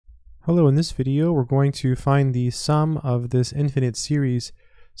Hello, in this video we're going to find the sum of this infinite series.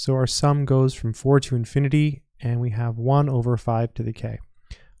 So our sum goes from 4 to infinity and we have 1 over 5 to the k.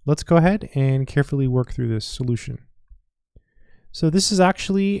 Let's go ahead and carefully work through this solution. So this is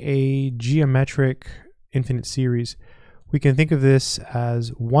actually a geometric infinite series. We can think of this as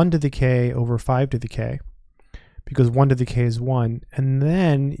 1 to the k over 5 to the k, because 1 to the k is 1, and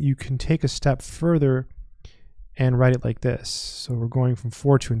then you can take a step further and write it like this. So we're going from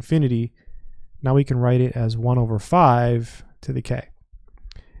 4 to infinity. Now we can write it as 1 over 5 to the k.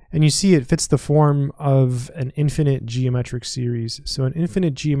 And you see it fits the form of an infinite geometric series. So an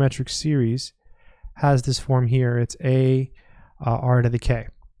infinite geometric series has this form here. It's a r to the k.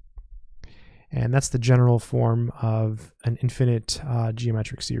 And that's the general form of an infinite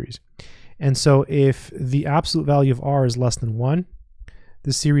geometric series. And so if the absolute value of r is less than 1,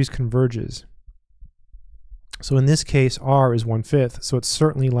 the series converges. So in this case, r is 1/5, so it's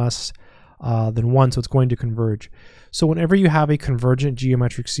certainly less than 1, so it's going to converge. So whenever you have a convergent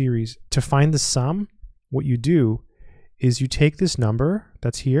geometric series, to find the sum, what you do is you take this number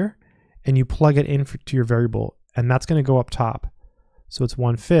that's here and you plug it in to your variable, and that's going to go up top. So it's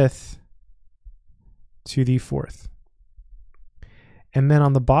 1/5 to the 4th. And then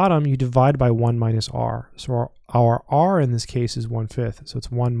on the bottom, you divide by 1 minus r. So our r in this case is 1/5, so it's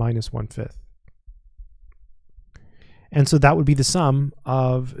 1 minus 1/5. And so that would be the sum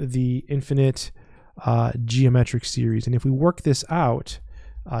of the infinite geometric series. And if we work this out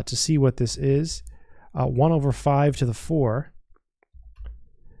to see what this is, 1 over 5 to the 4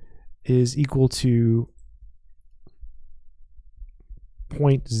 is equal to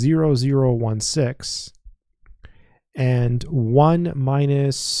 0.0016, and 1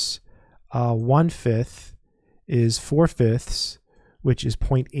 minus 1/5 is 4/5, which is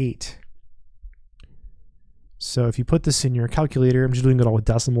 0.8. So if you put this in your calculator, I'm just doing it all with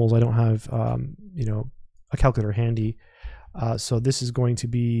decimals. I don't have, a calculator handy. So this is going to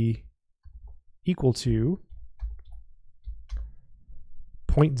be equal to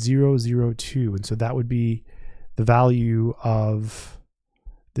 0.002. And so that would be the value of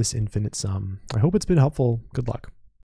this infinite sum. I hope it's been helpful. Good luck.